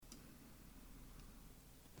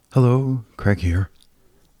Hello, Craig here.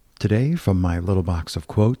 Today, from my little box of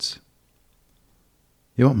quotes.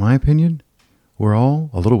 You want my opinion? We're all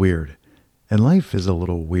a little weird, and life is a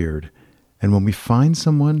little weird. And when we find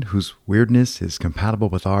someone whose weirdness is compatible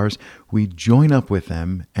with ours, we join up with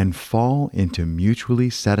them and fall into mutually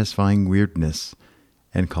satisfying weirdness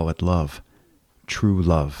and call it love. True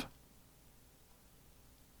love.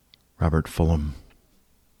 Robert Fulghum.